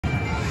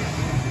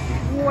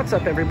What's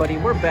up, everybody?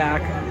 We're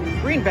back.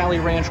 Green Valley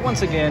Ranch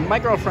once again. My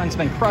girlfriend's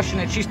been crushing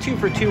it. She's 2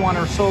 for 2 on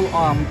her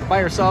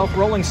by herself,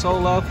 rolling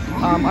solo.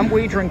 I'm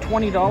wagering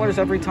 $20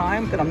 every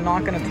time that I'm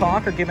not going to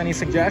talk or give any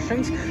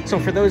suggestions. So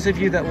for those of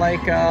you that like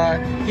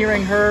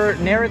hearing her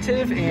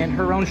narrative and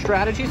her own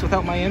strategies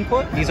without my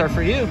input, these are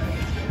for you.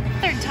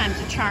 Third time's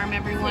a charm,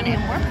 everyone,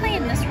 and we're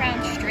playing this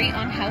round straight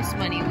on house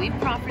money. We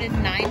profited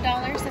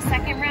 $9 the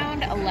second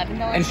round,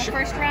 $11 the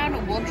first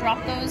round. We'll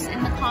drop those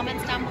in the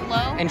comments down below.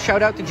 And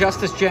shout out to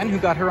Justice Jen, who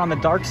got her on the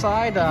dark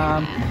side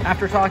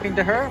after talking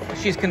to her.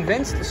 She's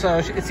convinced, so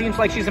it seems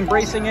like she's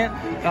embracing it.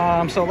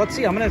 So let's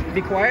see. I'm going to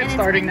be quiet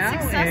starting now.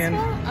 And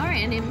all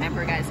right, and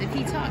remember, guys, if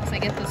he talks, I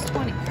get this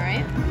 20, all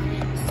right?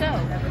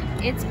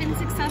 So it's been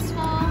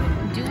successful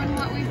doing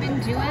what we've been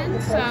doing.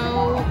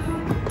 So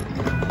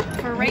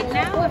for right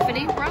now, if it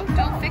ain't broke,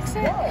 don't fix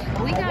it.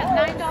 We got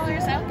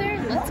 $9 out there.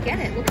 Let's get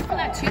it. Looking for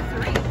that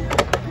 2-3.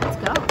 Let's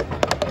go.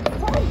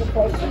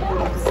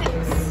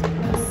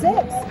 6.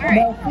 All right.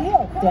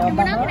 And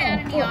we're not going to add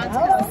any odds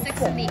because the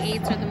 6 and the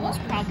 8s are the most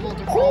probable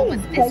to roll.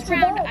 But this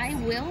round, I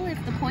will,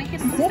 if the point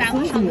gets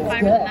established on the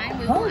 5 or the 9,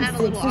 we will add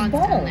a little odds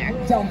down there.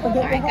 All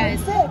right,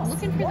 guys.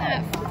 Looking for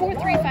that 4,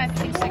 3,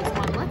 5, 2, 6,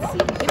 1. Let's see.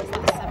 Give us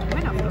that 7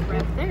 right off the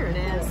rip. There it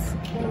is.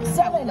 This is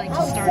how we like to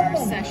start our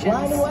sessions.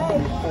 That's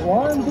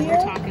what we're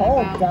talking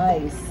about.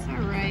 Dice. All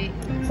right.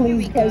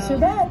 Please place your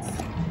bets.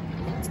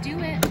 Let's do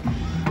it.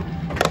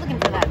 Looking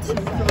for that 2, 3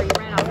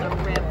 right off the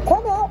rip.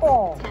 Come out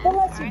roll. The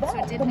less you Alright, so it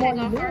bet, did the more peg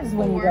you off our lose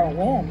when you 4. don't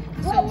win.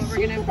 So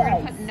we're gonna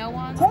put no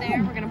odds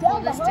there. We're gonna pull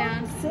this down.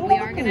 We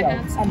are gonna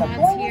add some and the odds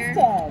point here. is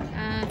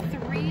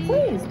 10. 3.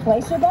 Please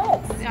place your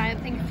bets. I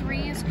think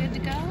 3 is good to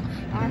go.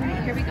 All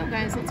right, here we go,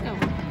 guys. Let's go.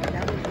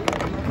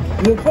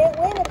 You can't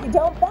win if you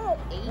don't bet.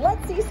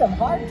 Let's see some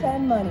hard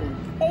 10 money.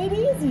 8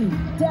 easy.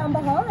 Down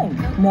behind.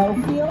 No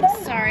field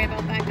 8. Sorry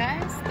about that,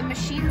 guys. The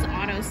machine's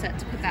auto set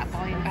to put that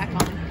volume back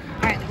on.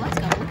 All right, let's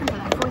go. Looking for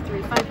that 4,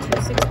 3, 5,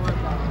 2, 6, 1.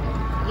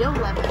 Yo,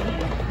 11.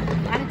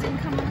 Glad it didn't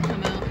come out.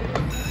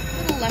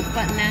 Little left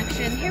button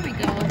action. Here we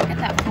go. Get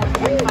that 4,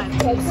 3, 5,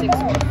 2, 6,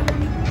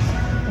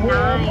 1.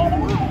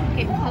 9.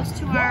 Getting close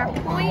to our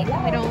point.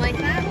 We don't like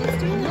that. Let's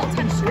do a little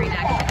touch screen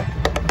action.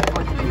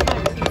 4, 3,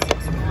 5, 2,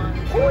 6, 1.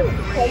 4,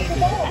 3.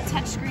 That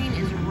touch screen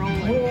is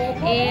rolling.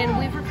 And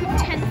we've recouped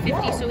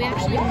 $10.50, so we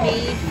actually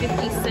made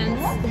 50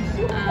 cents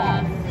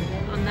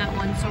on that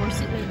one. So we're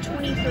sitting at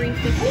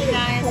 $23.50,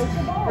 guys.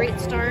 Great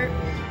start.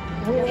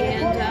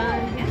 And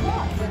yeah,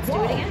 let's do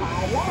it again.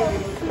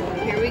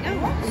 Here we go.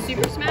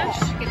 Super smash.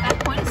 Get that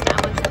point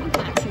established. Look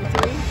at that 2,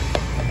 3.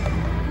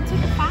 And take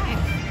a 5.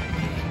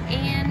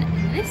 And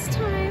this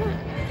time,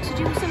 to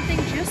do something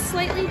just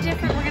slightly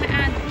different, we're going to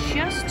add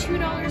just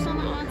 $2 on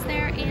the odds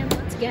there. And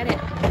let's get it.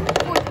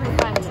 4, 3,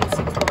 5, 2, 6,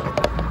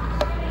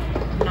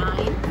 1.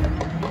 9.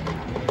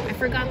 I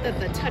forgot that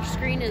the touch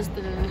screen is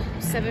the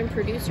 7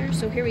 producers.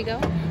 So here we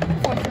go.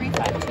 4, 3,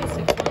 5, 2, 6,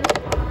 1.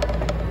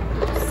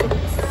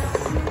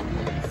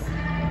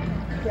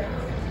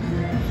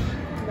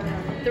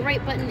 The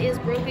right button is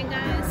broken,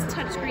 guys.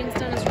 Touch screen's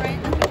done us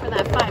right. Looking for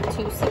that 5,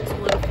 2, 6,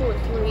 1, 4,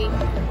 3.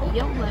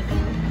 Yo,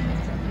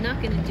 11.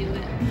 Not gonna do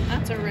it.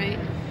 That's all right.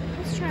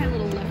 Let's try a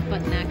little left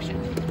button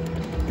action.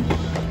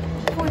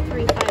 4,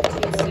 3,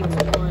 5, 2, 6,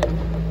 1.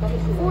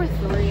 4,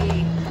 3.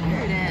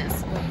 There it is.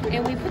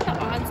 And we put the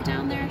odds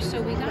down there,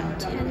 so we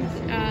got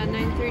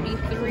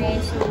 933.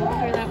 So we'll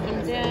clear that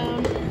one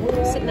down.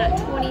 Sitting at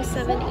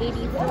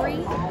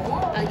 2783.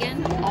 Again,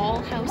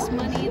 all house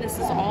money. This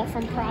is all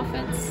from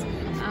profits.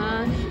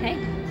 Hey.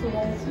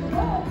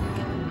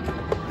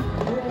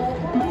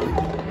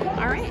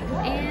 All right,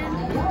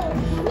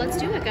 and let's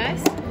do it,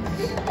 guys.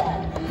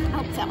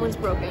 Oh, that one's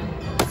broken.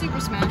 Super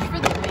smash for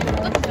the win.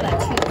 Looking for that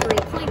 2, 3,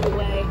 clink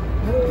away.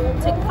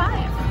 Take a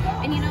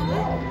 5. And you know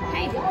what?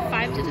 Hey,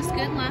 5 did us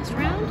good last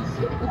round.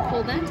 We'll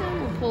pull that down.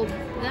 We'll pull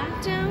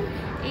that down.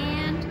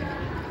 And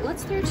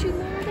let's throw 2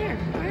 more there.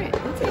 All right,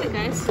 let's get it,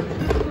 guys.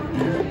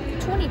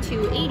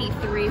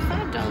 22.83,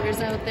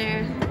 $5 out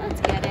there.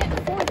 Let's get it.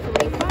 4,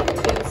 3, 5,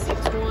 2, 6,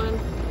 1,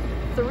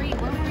 3.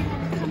 Where were you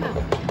going to come out?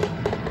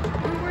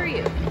 Where were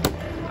you?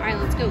 All right,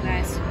 let's go,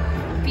 guys.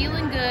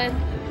 Feeling good,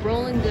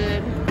 rolling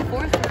good.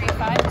 4, 3,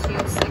 5, 2,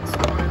 6,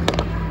 1,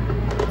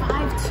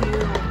 5, 2.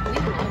 We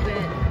love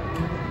it.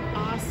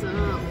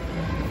 Awesome.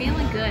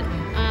 Feeling good.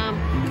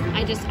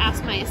 I just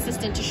asked my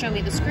assistant to show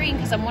me the screen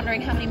because I'm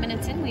wondering how many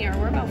minutes in we are.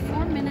 We're about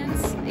 4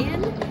 minutes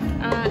in.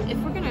 If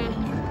we're gonna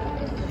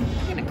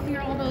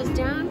clear all those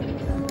down,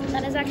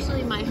 that is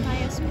actually my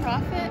highest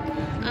profit.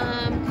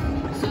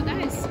 So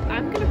guys,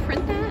 I'm gonna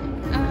print that.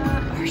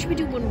 Or should we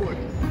do one more?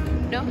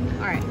 No?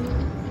 All right.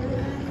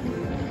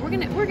 I'm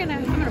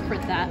gonna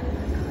print that.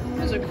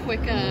 That was a quick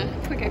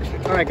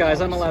extra. All right,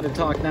 guys, I'm allowed to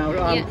talk now.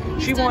 Yeah,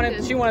 she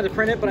wanted to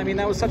print it, but I mean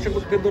that was such a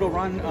good little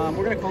run.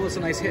 We're gonna call this a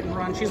nice hit and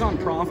run. She's on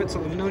profit, so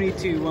there's no need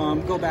to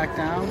go back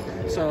down.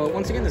 So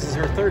once again, this is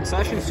her third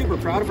session. Super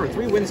proud of her.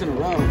 3 wins in a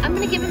row. I'm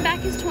gonna give him back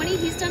his 20.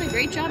 He's done a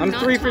great job. I'm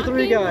not 3 for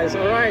 3, talking. guys.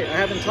 All right, I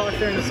haven't talked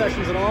during the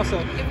sessions at all.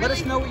 So let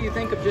us know what you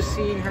think of just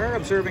seeing her,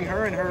 observing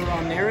her, and her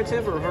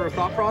narrative or her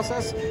thought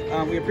process.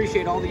 We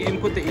appreciate all the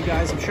input that you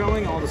guys are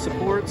showing, all the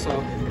support.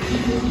 So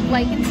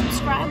like and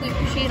subscribe. We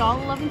appreciate all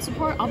the love and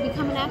support. I'll be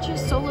coming at you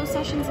solo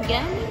sessions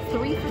again.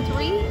 3 for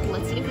 3.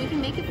 Let's see if we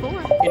can make it 4.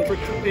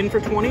 in for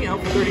 20, out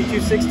for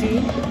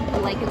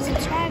 32.16. Like and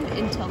subscribe.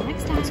 Until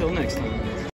next time. Until next time.